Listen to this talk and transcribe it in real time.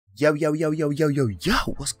Yo, yo, yo, yo, yo, yo, yo,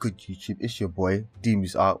 what's good, YouTube? It's your boy,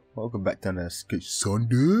 DeMoose out. Welcome back to another Sketch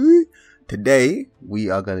Sunday. Today,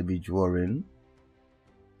 we are going to be drawing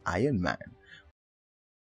Iron Man.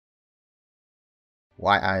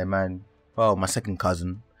 Why Iron Man? Well, my second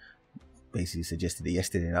cousin basically suggested it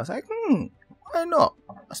yesterday, and I was like, why not?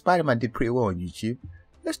 Spider-Man did pretty well on YouTube.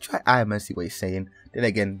 Let's try Iron Man, see what he's saying. Then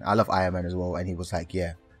again, I love Iron Man as well, and he was like,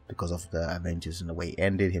 yeah, because of the Avengers and the way it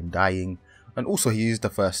ended, him dying. And also, he is the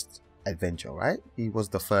first Avenger, right? He was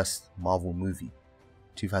the first Marvel movie,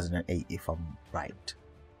 2008, if I'm right.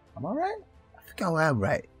 Am I right? I think I am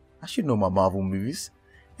right. I should know my Marvel movies.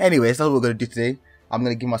 Anyways, that's what we're going to do today. I'm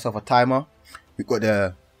going to give myself a timer. We've got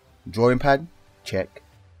the drawing pad, check.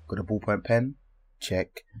 Got a ballpoint pen,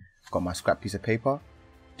 check. Got my scrap piece of paper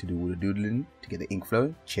to do all the doodling, to get the ink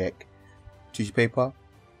flow, check. Tissue paper,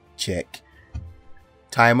 check.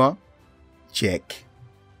 Timer, check.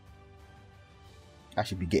 I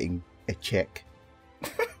should be getting a check.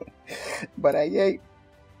 But I ain't.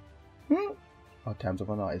 Our time's up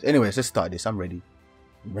on artists. Anyways, let's start this. I'm ready.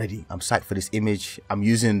 I'm psyched for this image. I'm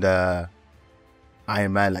using the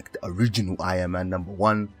Iron Man, like the original Iron Man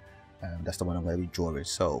 #1. That's the one I'm going to be drawing.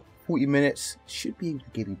 So 40 minutes. Should be able to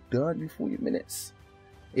get it done in 40 minutes.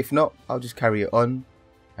 If not, I'll just carry it on.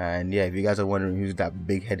 And yeah, if you guys are wondering who's that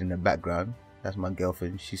big head in the background, that's my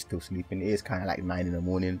girlfriend. She's still sleeping. It is kind of like 9 in the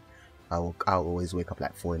morning. I'll always wake up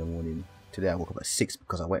like 4 in the morning. Today I woke up at 6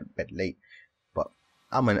 because I went to bed late. But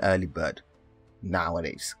I'm an early bird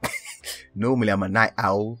nowadays. Normally I'm a night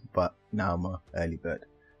owl, but now I'm an early bird.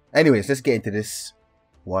 Anyways, let's get into this.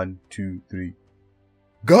 1, 2, 3,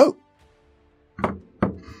 go!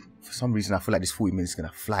 For some reason I feel like this 40 minutes is going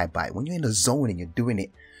to fly by. When you're in the zone and you're doing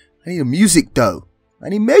it, I need music though. I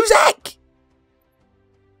need music!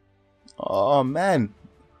 Oh man.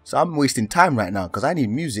 So I'm wasting time right now because I need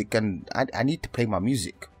music, and I need to play my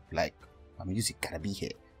music. Like, my music gotta be here.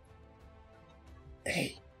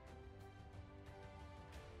 Hey.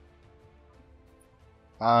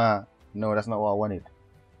 No, that's not what I wanted.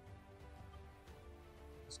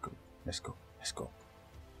 Let's go.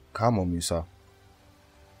 Come on, Musa.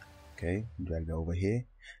 Okay, drag that over here.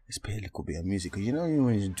 Let's play a little bit of music, because you know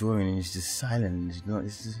when you're drawing and it's just silent, it's not,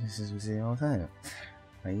 it's just you know what I'm saying?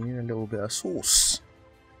 I need a little bit of sauce.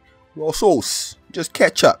 Raw sauce, just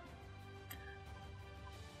ketchup.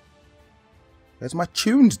 There's my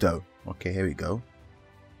tunes though. Okay, here we go.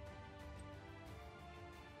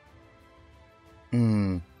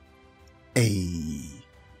 Hey.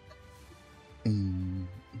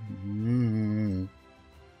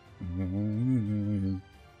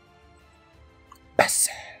 Best.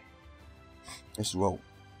 Let's roll.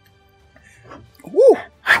 Woo!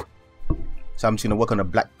 So I'm just gonna work on the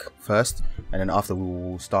black first, and then after we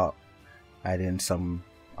will start adding some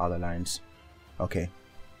other lines. Okay.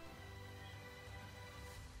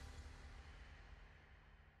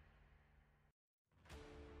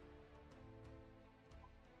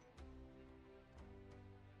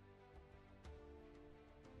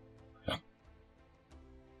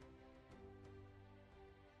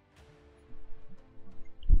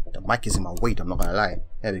 The mic is in my weight, I'm not gonna lie.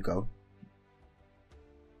 There we go.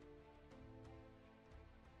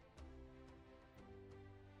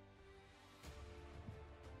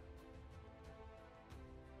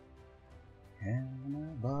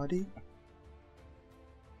 Body.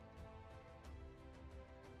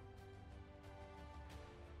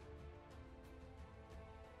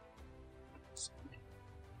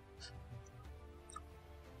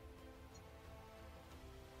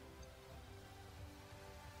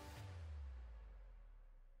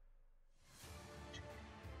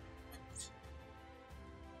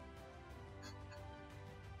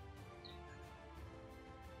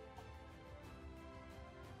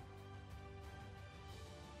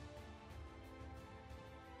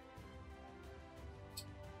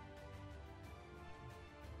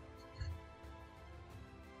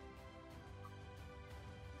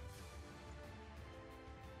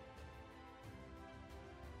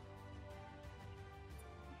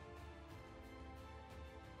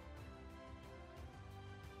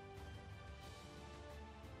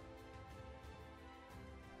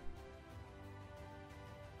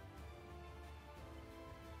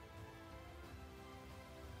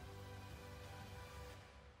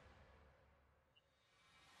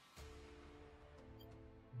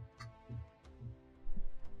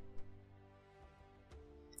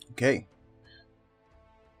 Okay.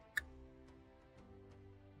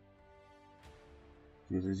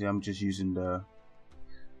 I'm just using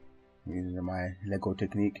my Lego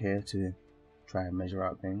technique here to try and measure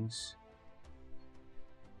out things.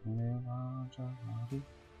 Anybody?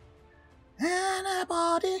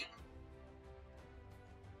 Lordy.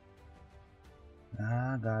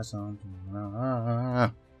 I got something.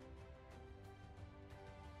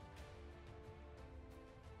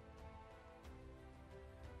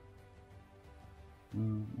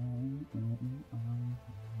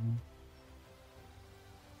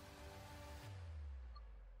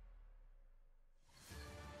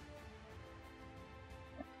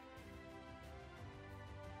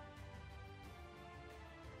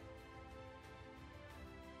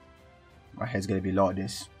 My head's gonna be like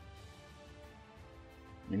this.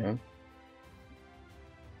 You know?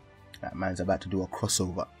 That man's about to do a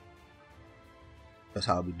crossover. That's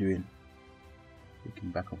how I'll be doing. Looking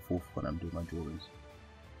back and forth when I'm doing my drawings.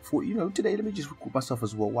 For you know, today let me just record myself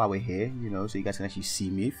as well while we're here, you know, so you guys can actually see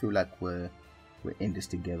me, feel like we're in this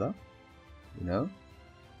together. You know?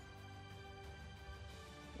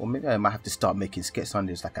 Or maybe I might have to start making Sketch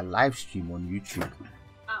Sundays like a live stream on YouTube.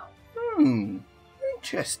 Oh.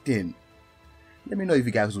 Interesting. Let me know if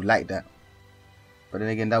you guys would like that. But then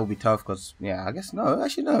again, that would be tough because, yeah, I guess no.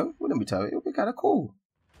 Actually, no, it wouldn't be tough. It would be kind of cool.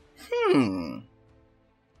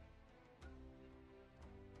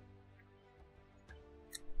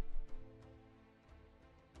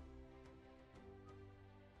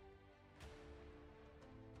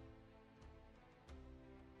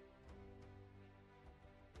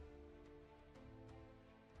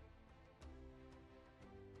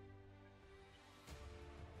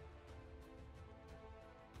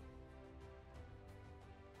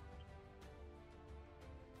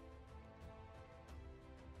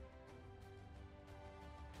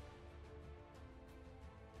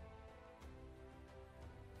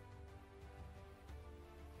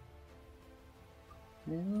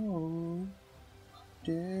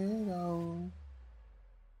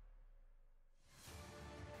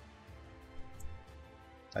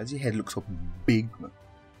 As your head looks so big, man.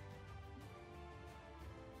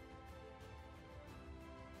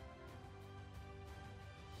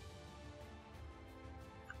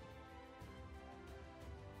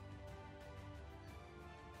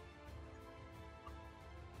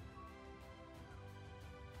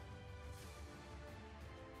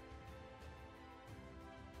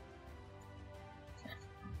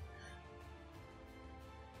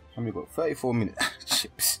 And we've got 34 minutes.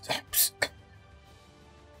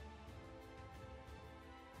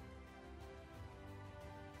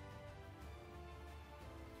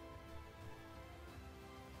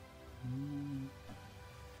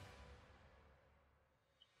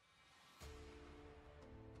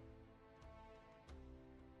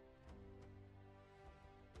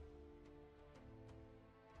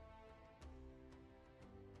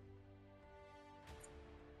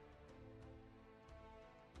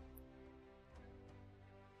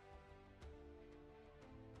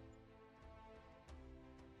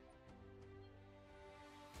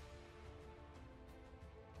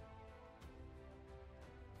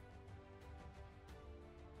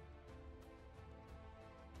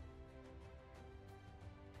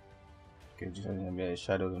 Just having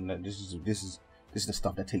shadows and that. This is the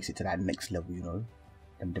stuff that takes it to that next level, you know.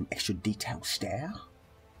 Them extra details stare.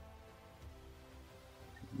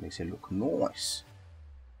 Makes it look nice.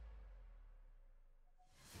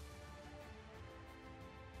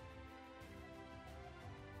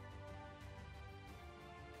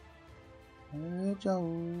 Hey,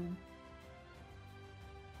 Joe.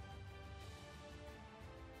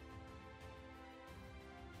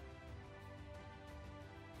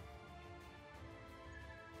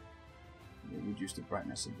 Reduce the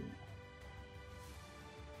brightness a bit.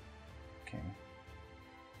 Okay.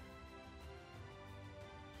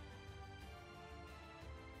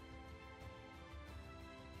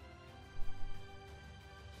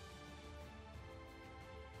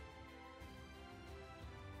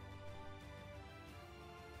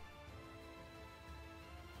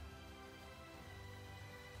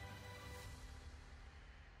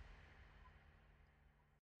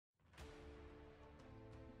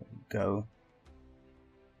 There we go.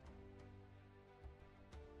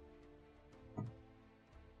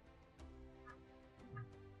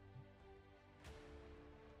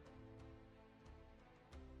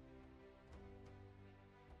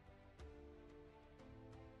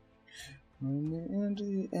 When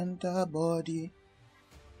you enter body.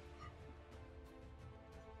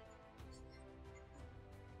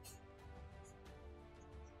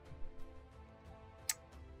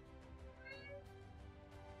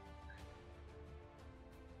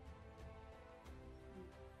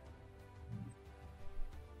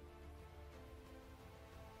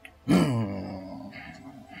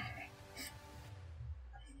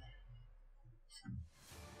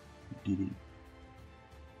 Did it?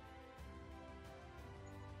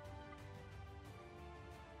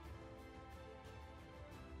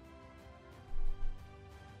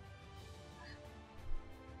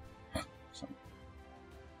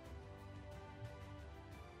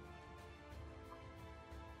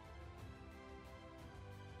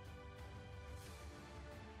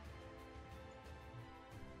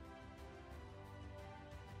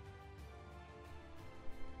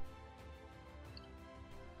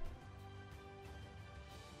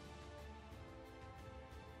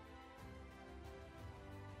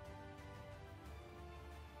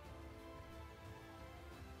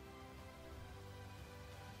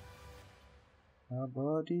 Our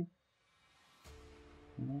body.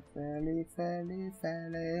 Fairly, fairly,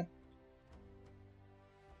 fairly.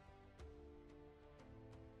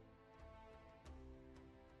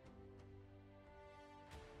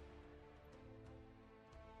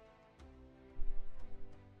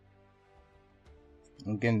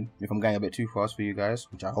 Again, if I'm going a bit too fast for you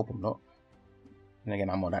guys, which I hope I'm not, and again,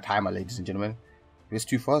 I'm on that timer, ladies and gentlemen. If it's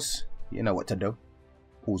too fast, you know what to do.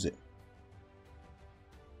 Pause it.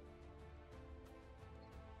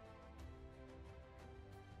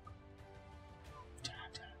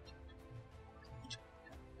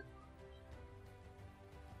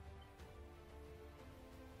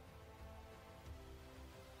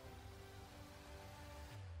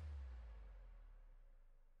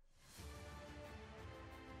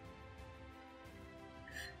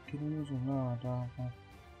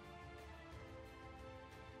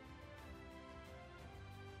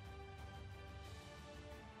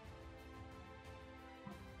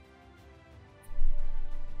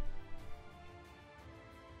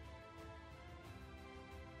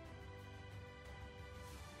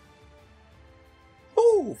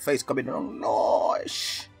 Ooh, face coming on,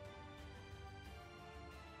 nice.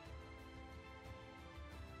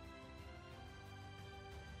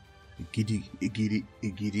 Giddy, giddy,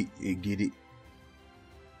 giddy, giddy.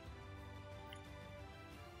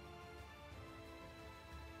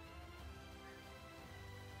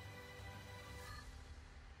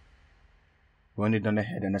 Run it on the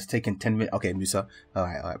head, and it's taken 10 minutes. Okay, Musa.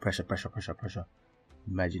 Alright, pressure, pressure, pressure, pressure.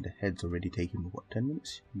 Imagine the head's already taking, what, 10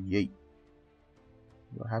 minutes? Yay.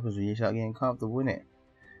 What happens when you start getting comfortable, innit?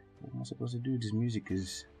 What am I supposed to do? This music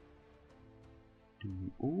is...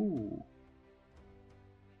 Ooh.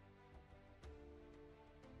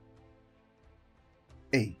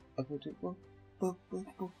 Hey, I got it. Go.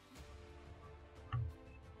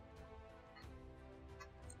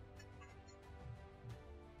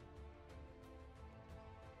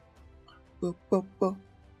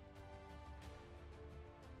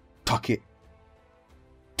 Tuck it.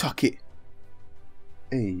 Tuck it.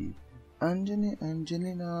 Hey,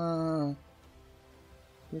 Angelina.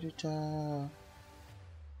 Pirita.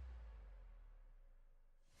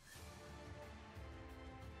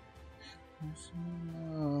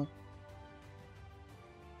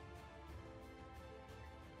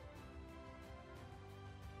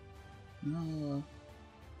 No.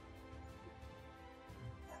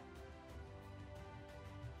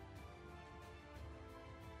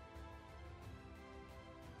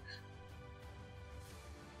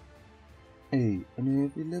 Hey, and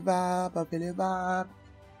if you feel the vibe, I feel the vibe.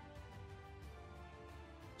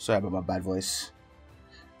 Sorry about my bad voice.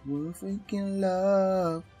 We're freaking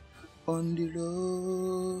love on the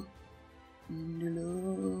low, on the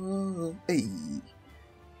low. Hey.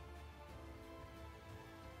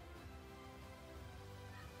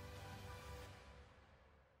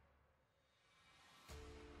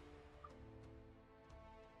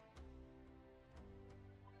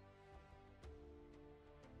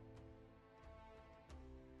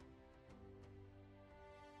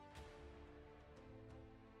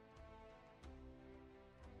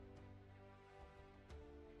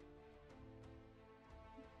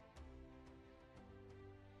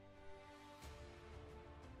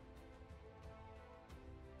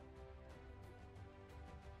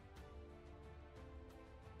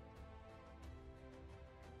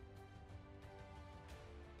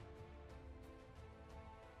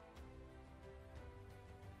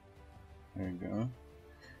 There you go.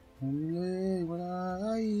 Only when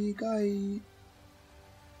I guy.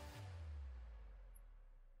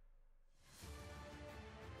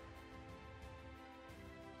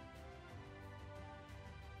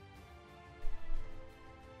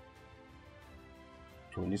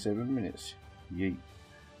 $27 minutes. Yay.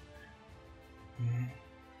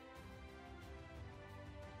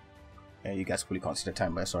 Yeah, you guys fully can't see the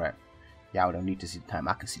time, but it's alright. Yeah, I don't need to see the time.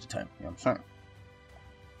 I can see the time. You know what I'm saying?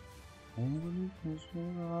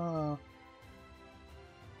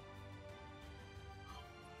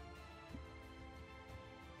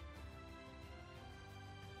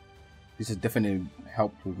 This has definitely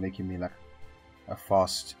helped with making me like a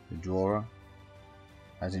fast drawer,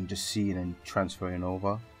 as in just seeing and transferring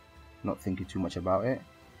over, not thinking too much about it.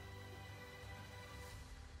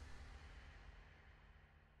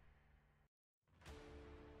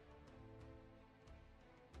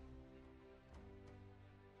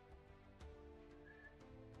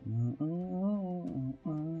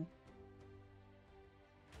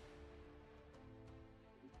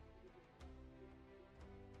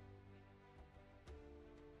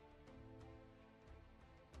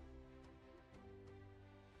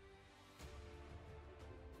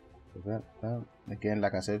 Well, again,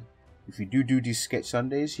 like I said, if you do these sketch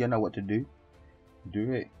Sundays, you know what to do.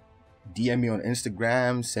 Do it. DM me on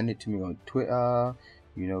Instagram, send it to me on Twitter,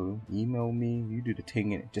 email me. You do the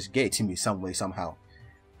thing and just get it to me some way, somehow.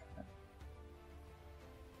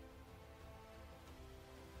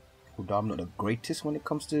 Although I'm not the greatest when it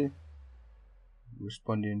comes to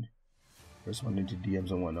responding to DMs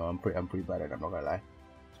and whatnot. I'm pretty bad at it, I'm not gonna lie.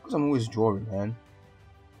 It's because I'm always drawing, man.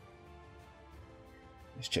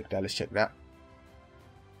 Let's check that.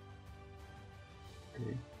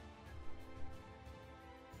 Okay.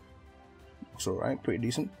 Looks alright, pretty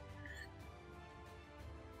decent.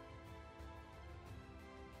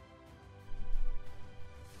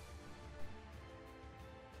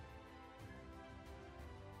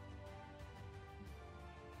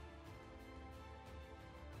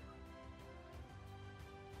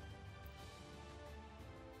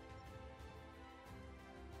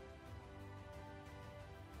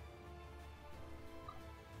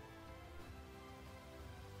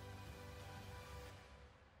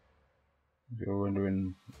 If you're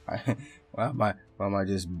wondering why am I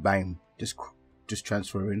just bang, just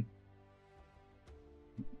transferring?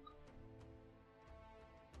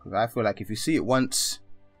 Because I feel like if you see it once,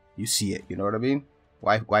 you see it. You know what I mean?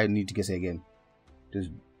 Why need to get it again?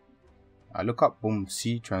 Just I look up, boom,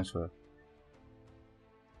 see, transfer.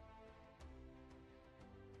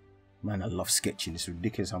 Man, I love sketching. It's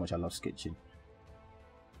ridiculous how much I love sketching.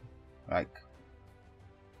 Like,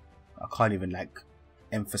 I can't even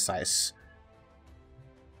emphasize.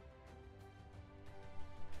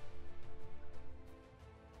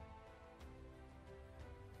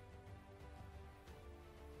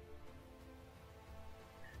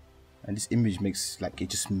 And this image makes it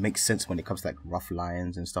just makes sense when it comes to rough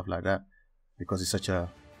lines and stuff like that, because it's such a,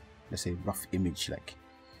 let's say, rough image. Like,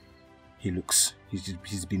 he's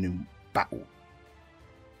been in battle.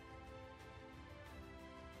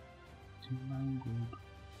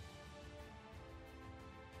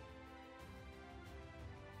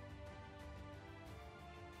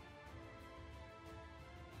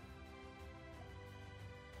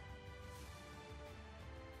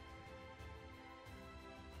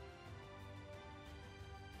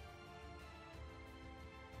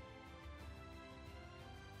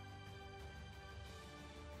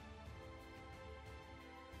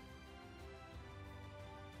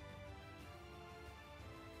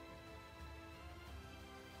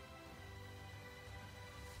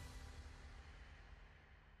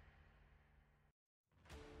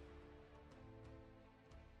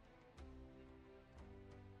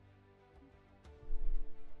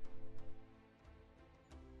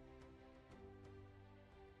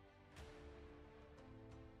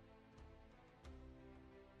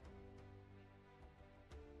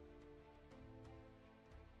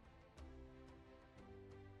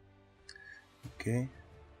 Okay.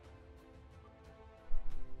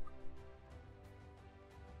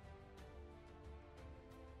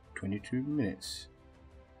 "22 minutes.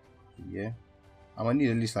 Yeah. I'm gonna need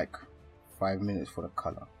at least 5 minutes for the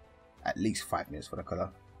color. At least 5 minutes for the color.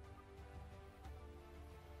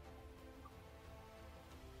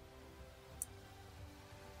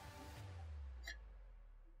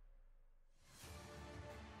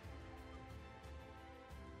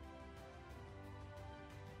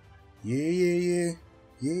 Yeah. Yeah. Yeah.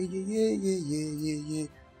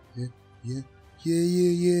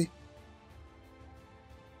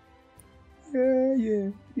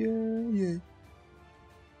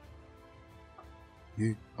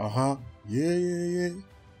 Uh-huh. Yeah.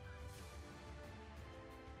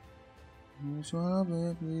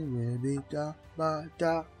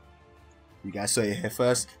 You guys saw it here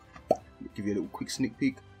first. Give you a little quick sneak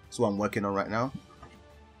peek. That's what I'm working on right now.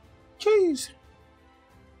 Jeez.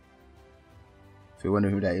 If you're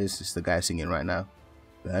wondering who that is, it's the guy singing right now.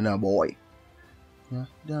 Burna Boy.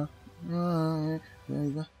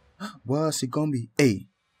 What's it gonna be? Hey.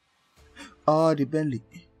 All the Bentley.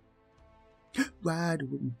 Ride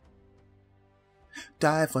with me.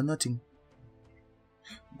 Die for nothing.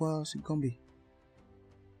 What's it gonna be?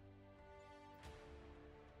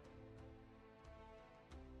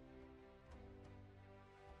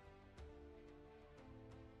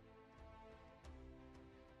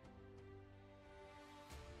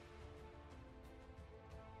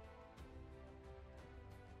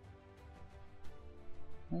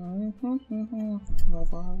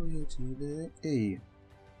 Hey.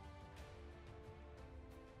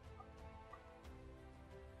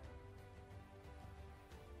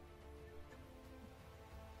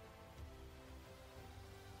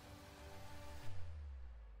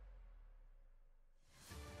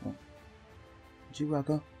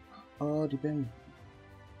 G-Wagon, all the Bentley.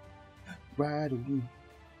 bride of you.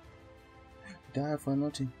 Die for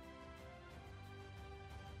nothing.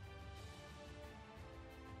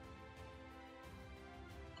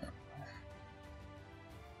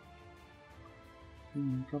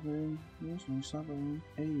 Covering, yes, and suffering,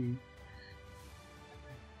 hey.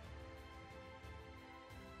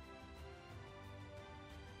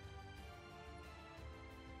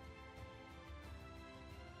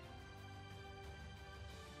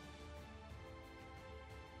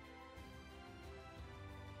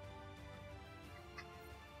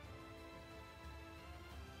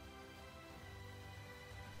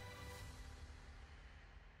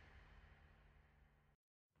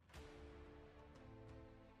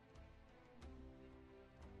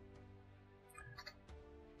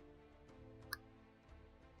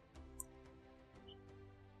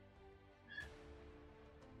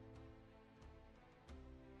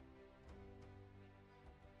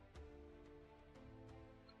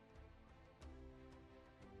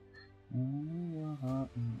 Yeah.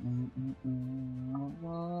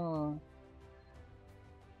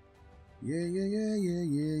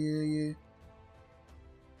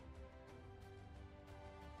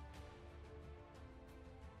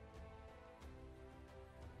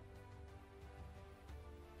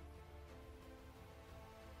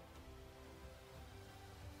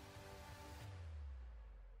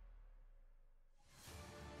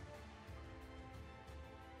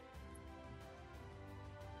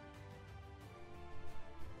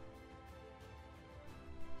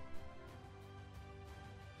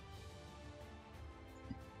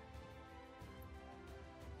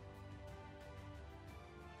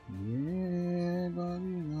 Yeah,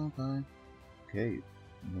 buddy, okay. Okay,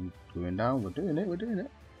 going down. We're doing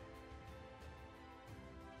it.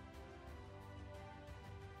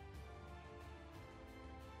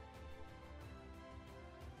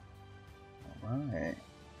 All right.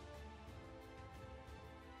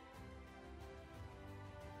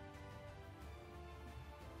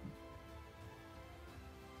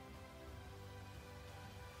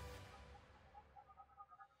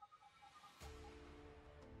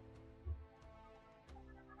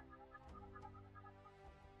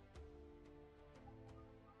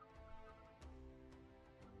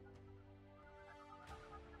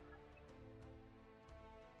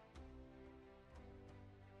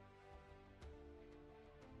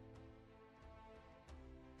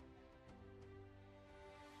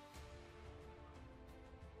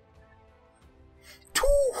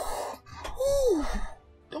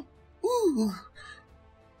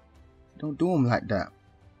 Don't do him like that.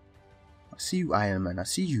 I see you, Iron Man. I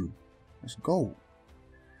see you. Let's go.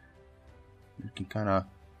 Looking kind of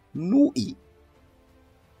naughty.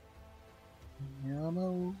 Yeah,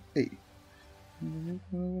 I'm hey.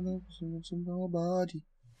 Nobody.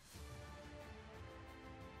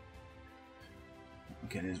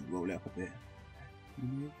 Okay, let's roll up a bit.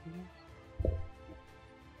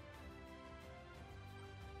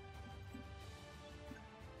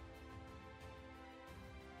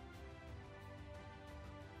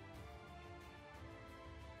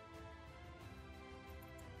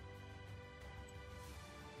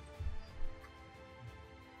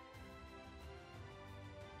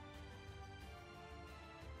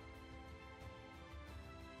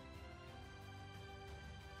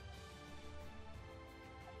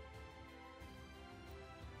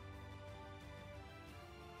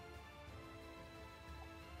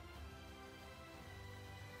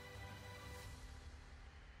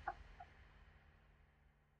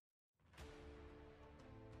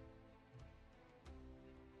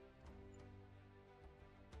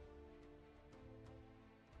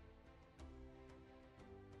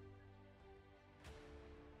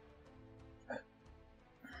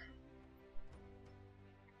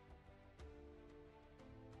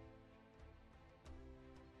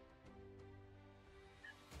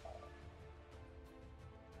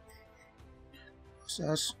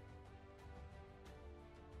 Says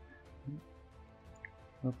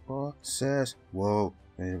the boss says, whoa,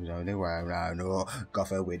 it was on the ground now, no,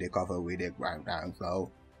 cover with it, ground down flow.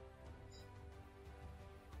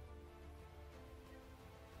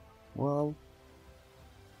 Whoa.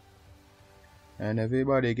 And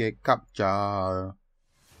everybody get captured.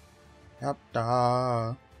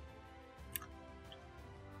 Captured.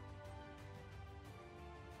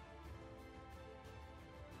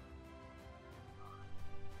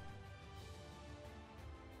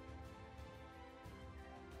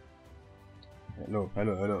 Hello.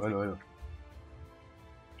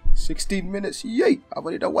 16 minutes, yay! I've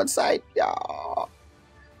only done one side. Yeah,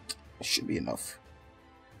 should be enough.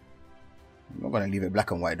 I'm not gonna leave it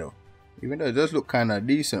black and white though, even though it does look kind of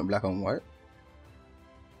decent black and white.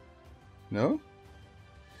 No?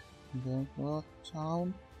 Okay, what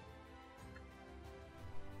sound?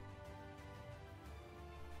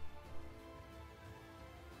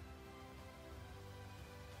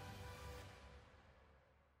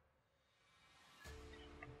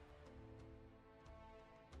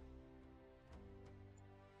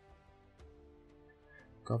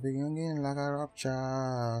 Coffee again like a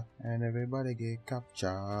rupture, and everybody get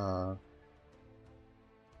captured.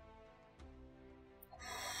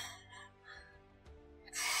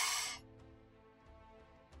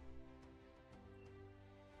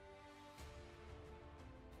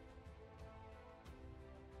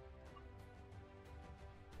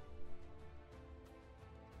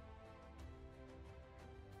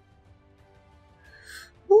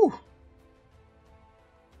 Woo!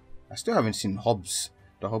 I still haven't seen the Hobbs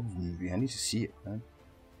movie. I need to see it, man.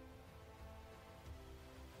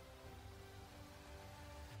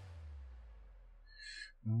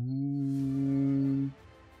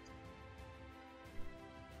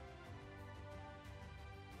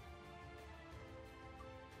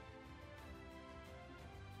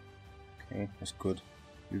 Okay, that's good.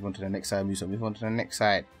 Move on to the next side, move on to the next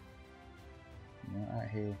side. You're out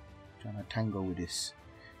here trying to tango with this.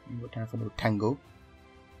 You ain't got time for no tango.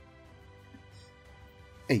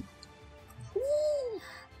 Hey. Woo!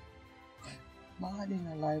 Man in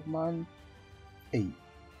alive, man. Hey.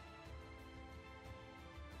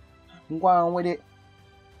 Go on with it.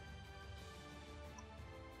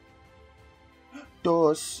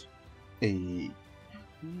 Dos. Hey.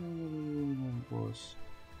 Boss.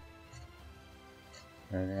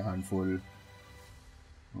 And a handful.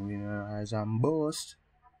 Winner as I'm boss.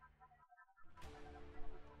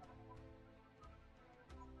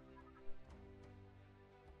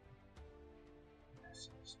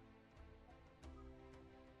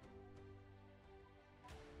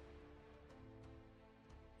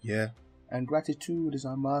 Yeah. And gratitude is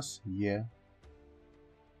a must. Yeah.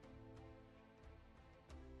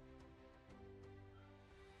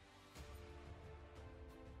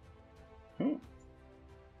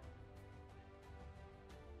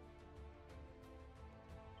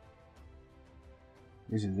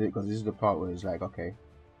 This is it, because this is the part where it's like, okay,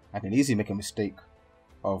 I can easily make a mistake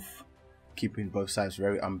of keeping both sides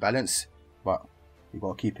very unbalanced, but you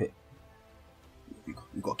gotta keep it.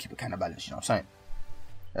 You gotta keep it kind of balanced. You know what I'm saying?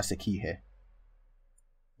 That's the key here.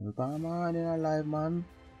 We got a man in our life, man.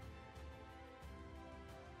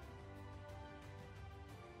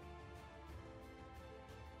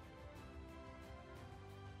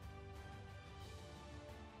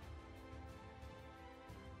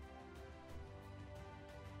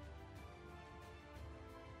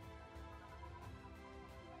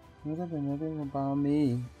 Nothing about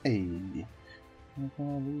me. Hey.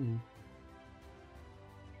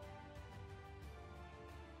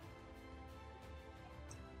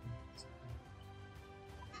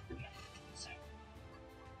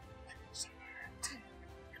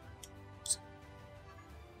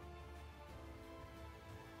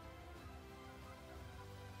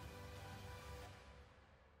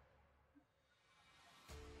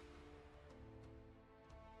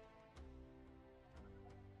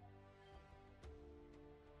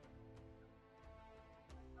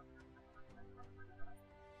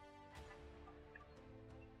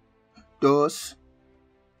 Dos.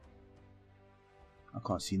 I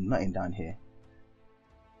can't see nothing down here.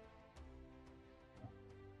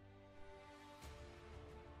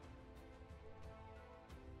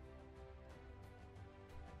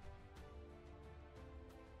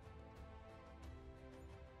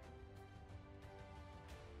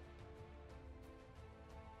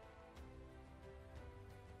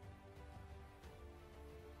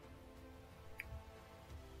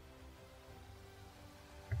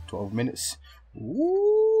 $12.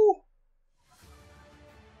 Woo!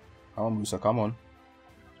 Come on, Musa, come on.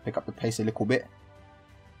 Pick up the pace a little bit.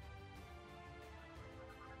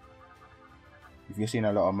 If you're seeing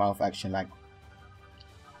a lot of mouth action, like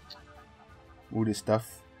all this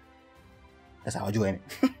stuff, that's how I do it.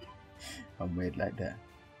 I'm weird like that.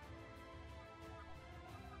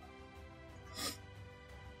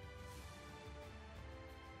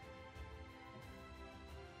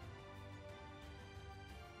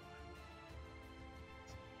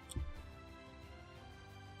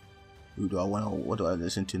 Who do I want? What do I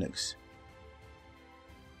listen to next?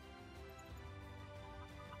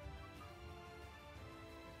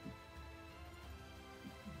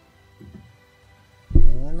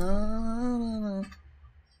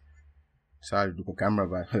 Sorry, look at camera,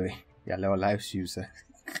 by the way. Yeah, little live shoes. There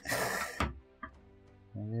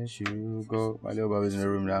you go. My little brother's in the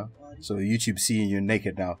room now, so YouTube seeing you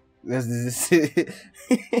naked now. This.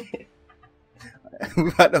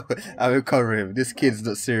 I'm covering him. This kid's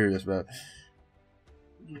not serious, bro.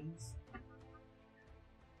 Yes.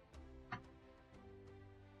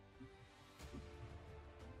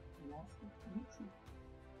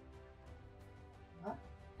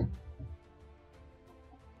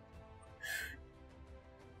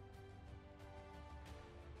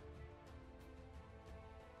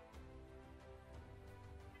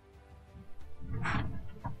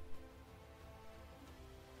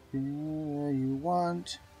 Yeah, you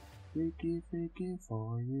want freaky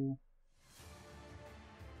for you.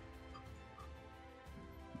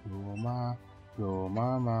 Blow my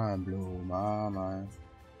mind, blow my mind.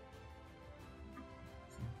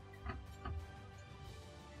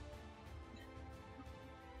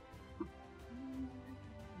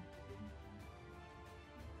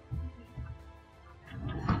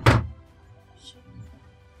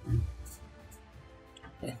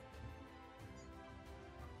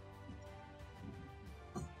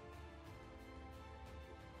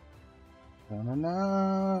 Na na na.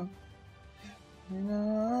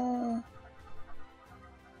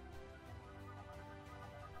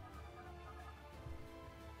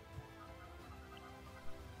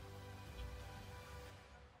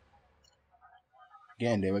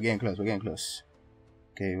 Getting there, we're getting close.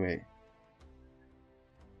 Okay, wait.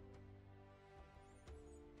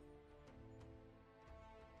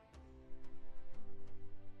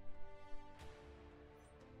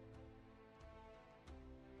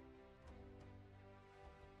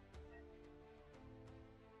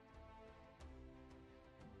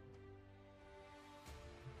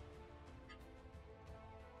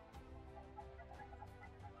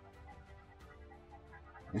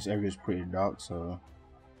 This area is pretty dark, so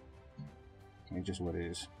it's just what it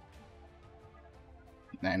is.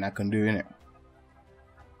 Nothing I can do in it.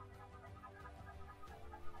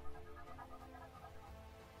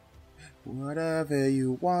 Whatever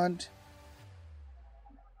you want.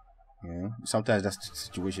 Yeah, sometimes that's the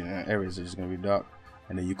situation. Areas are just gonna be dark,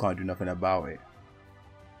 and then you can't do nothing about it.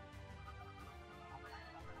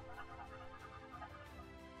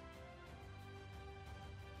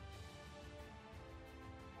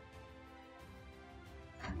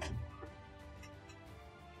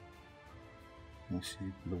 Let's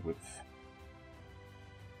see the width.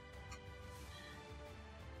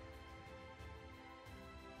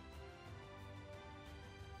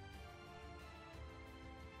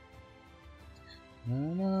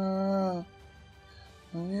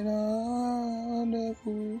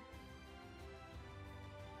 Wonderful.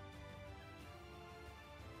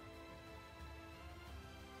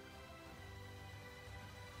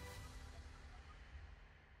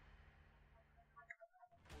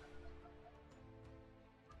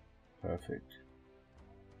 Perfect.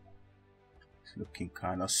 It's looking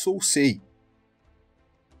kind of saucy.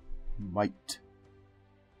 Might.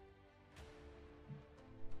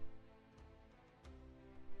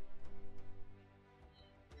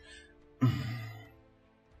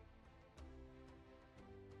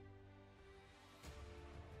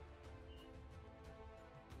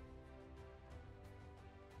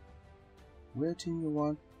 Waiting you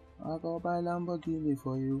want, I'll go buy Lamborghini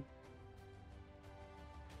for you.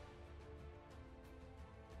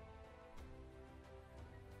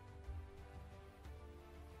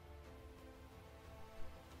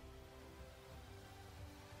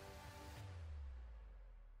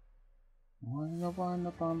 Wind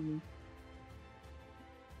upon me.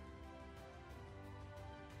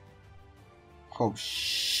 Oh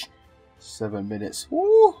shh. 7 minutes.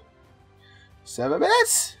 Woo! 7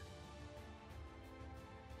 minutes.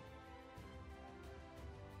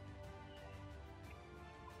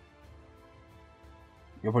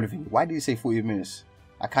 You're probably thinking, why did you say 40 minutes?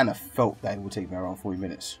 I kind of felt that it would take me around 40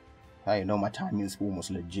 minutes. I know my timing is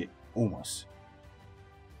almost legit. Almost.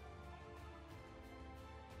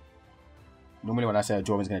 Normally when I say a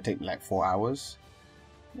drawing is going to take me like 4 hours,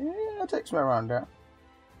 yeah, it takes me around that.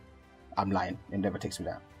 I'm lying. It never takes me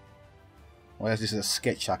that. Whereas this is a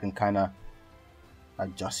sketch, I can kind of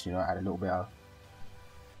adjust, you know, add a little bit of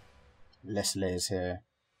less layers here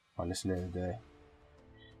or less layers there.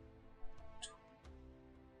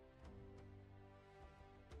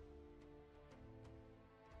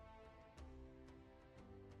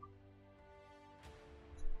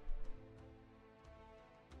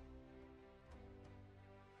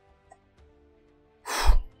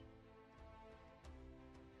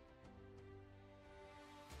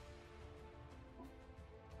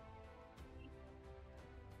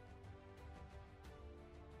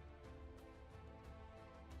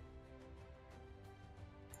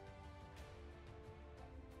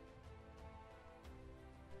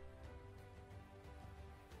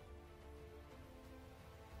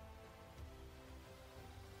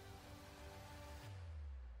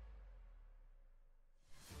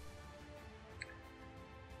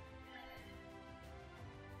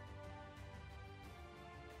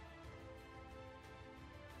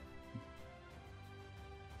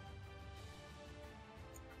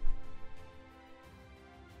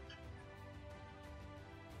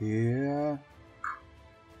 Yeah.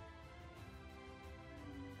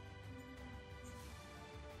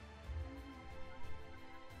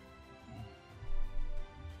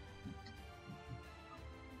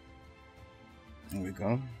 There we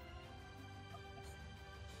go.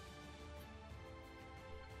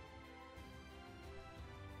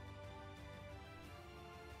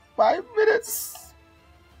 Five minutes.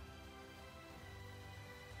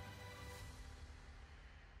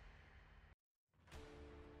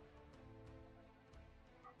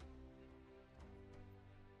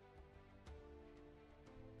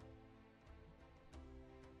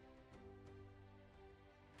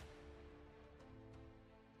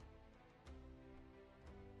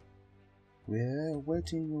 We're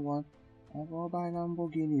waiting, you want. I'll go buy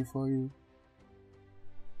Lamborghini for you.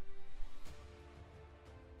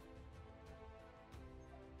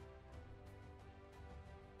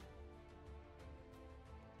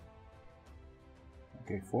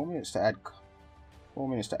 Okay, 4 minutes to add. 4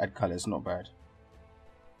 minutes to add colors, not bad.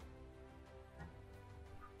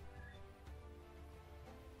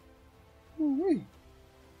 Ooh-wee.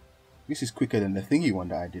 This is quicker than the thingy one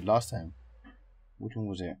that I did last time. Which one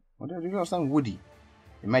was it? What did I do last time? Woody.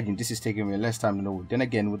 Imagine this is taking me less time than the Woody. Then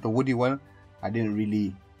again, with the Woody one, I didn't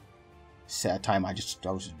really set a time. I was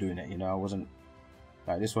just doing it. You know, I wasn't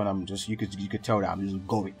like this one. I'm just you could tell that I'm just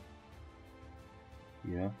going.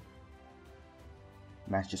 You know,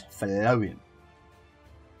 man's just flowing.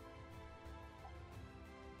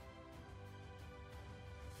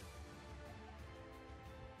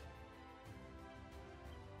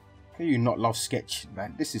 Can you not love sketch,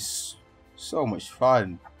 man? This is so much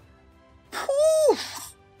fun.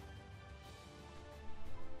 Poof!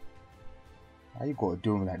 How you gotta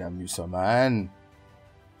do me like that, Musa, man?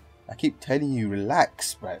 I keep telling you,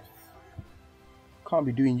 relax, bro. Can't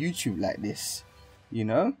be doing YouTube like this, you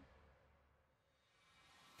know?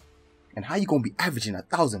 And how you gonna be averaging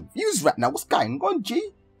 1,000 views right now? What's going on,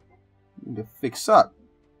 G? We need to fix up.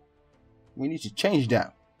 We need to change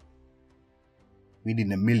that. We need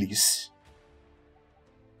the millies.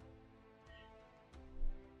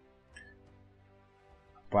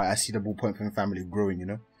 But I see the Ballpoint Pen family growing, you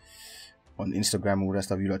know, on Instagram and all that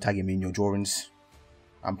stuff. You lot tagging me in your drawings.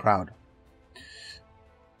 I'm proud.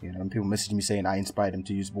 You know, and people message me saying I inspired them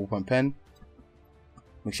to use Ballpoint Pen.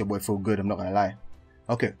 Makes your boy feel good, I'm not gonna lie.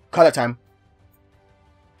 Okay, color time.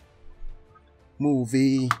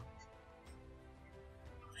 Movie.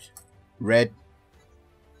 Red.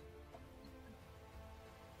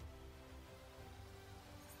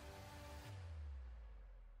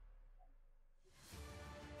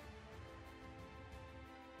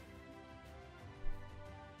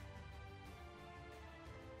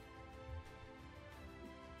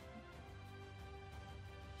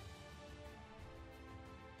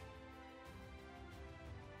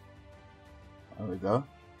 There we go.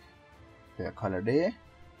 Bit of color there.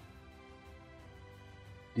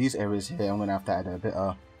 These areas here, I'm gonna have to add a bit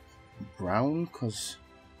of brown because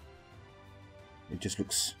it just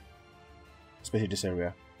looks, especially this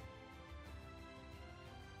area.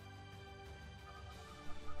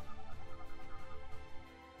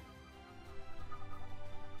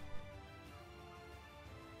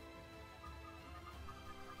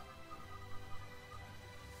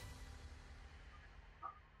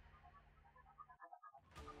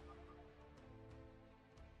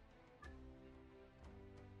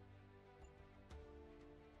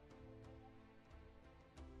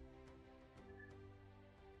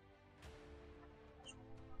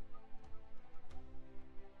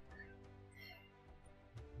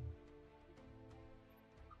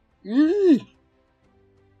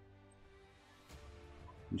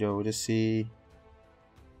 Joe to see.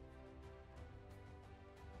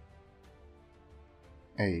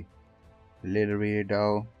 Hey, little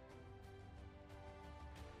weirdo.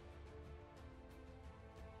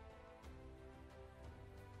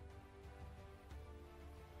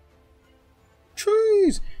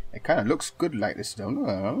 Trees. It kind of looks good like this, though. No,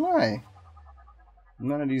 I don't lie.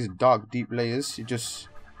 None of these dark, deep layers. You just.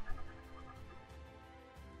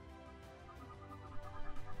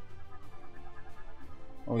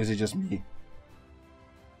 Or is it just me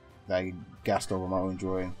that I gassed over my own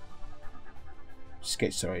drawing?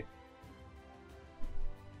 Sketch, sorry.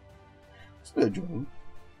 Still a drawing.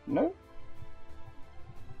 No?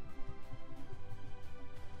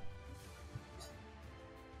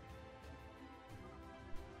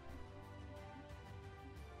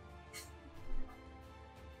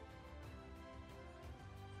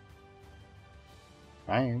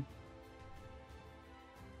 I am.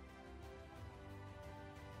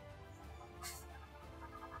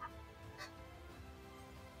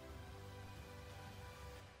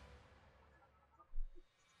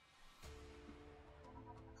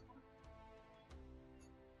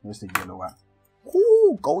 Where's the yellow at?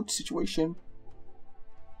 Ooh, gold situation.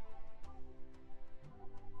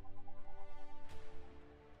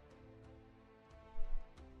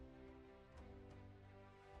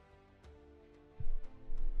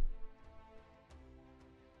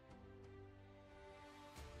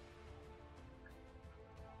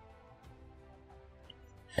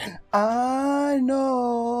 I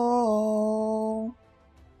know.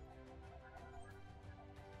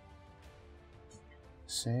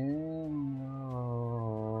 Single.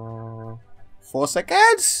 4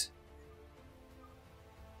 seconds.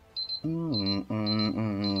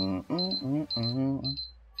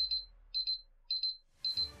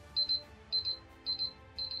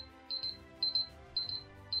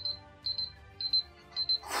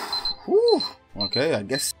 Whew. Okay, I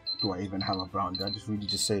guess. Do I even have a brown? Did I just really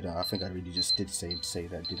just say that? I think I really just did say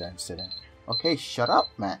that. Did I say that? Okay, shut up,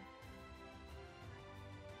 man.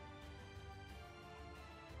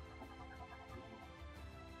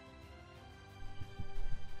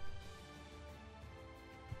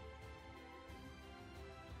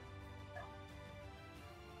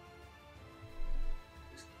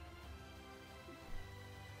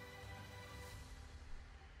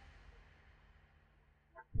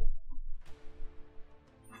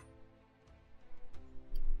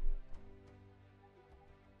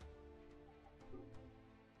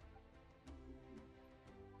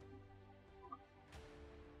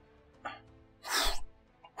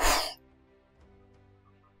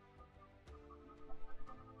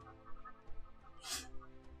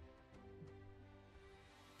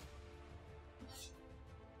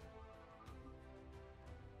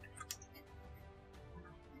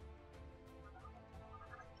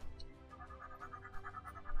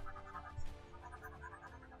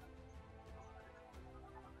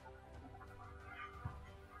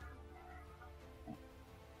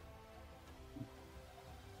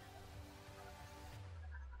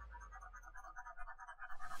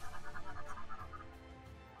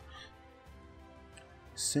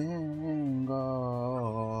 Single.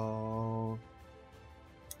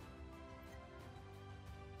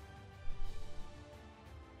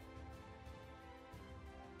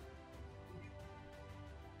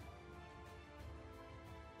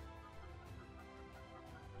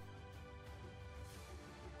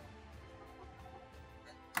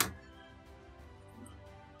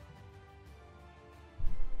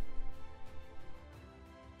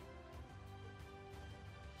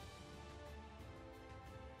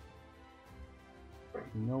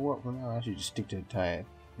 You know what? For now, I should just stick to the time.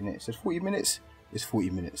 And it says 40 minutes. It's 40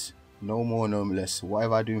 minutes. No more, no less.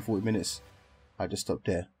 Whatever I do in 40 minutes, I just stop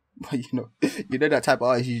there. But you know that type of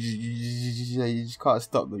artist, you just can't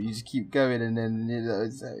stop, but you just keep going, and then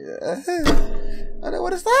it's like, I don't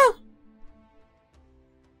want to stop.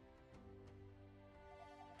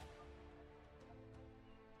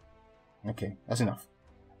 Okay, that's enough.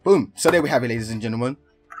 Boom. So there we have it, ladies and gentlemen.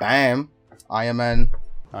 Bam. Iron Man.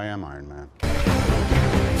 I am Iron Man.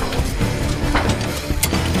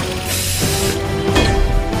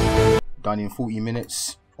 Done in 40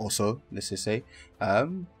 minutes or so, let's just say.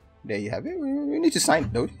 There you have it. We need to sign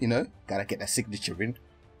it though, you know. Gotta get that signature in.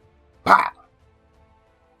 Bah!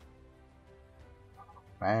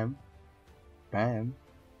 Bam. Bam.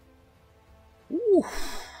 Ooh.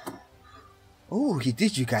 Oh, he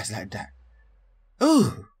did you guys like that.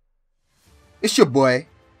 Oh. It's your boy,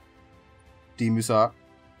 DeMoose.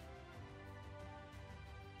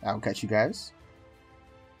 I'll catch you guys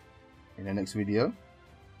in the next video.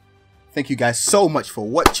 Thank you guys so much for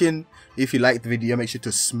watching. If you liked the video, make sure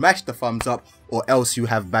to smash the thumbs up, or else you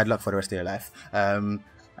have bad luck for the rest of your life.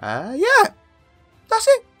 Yeah, that's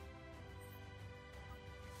it.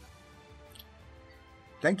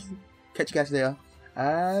 Thank you. Catch you guys later.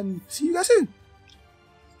 See you guys soon.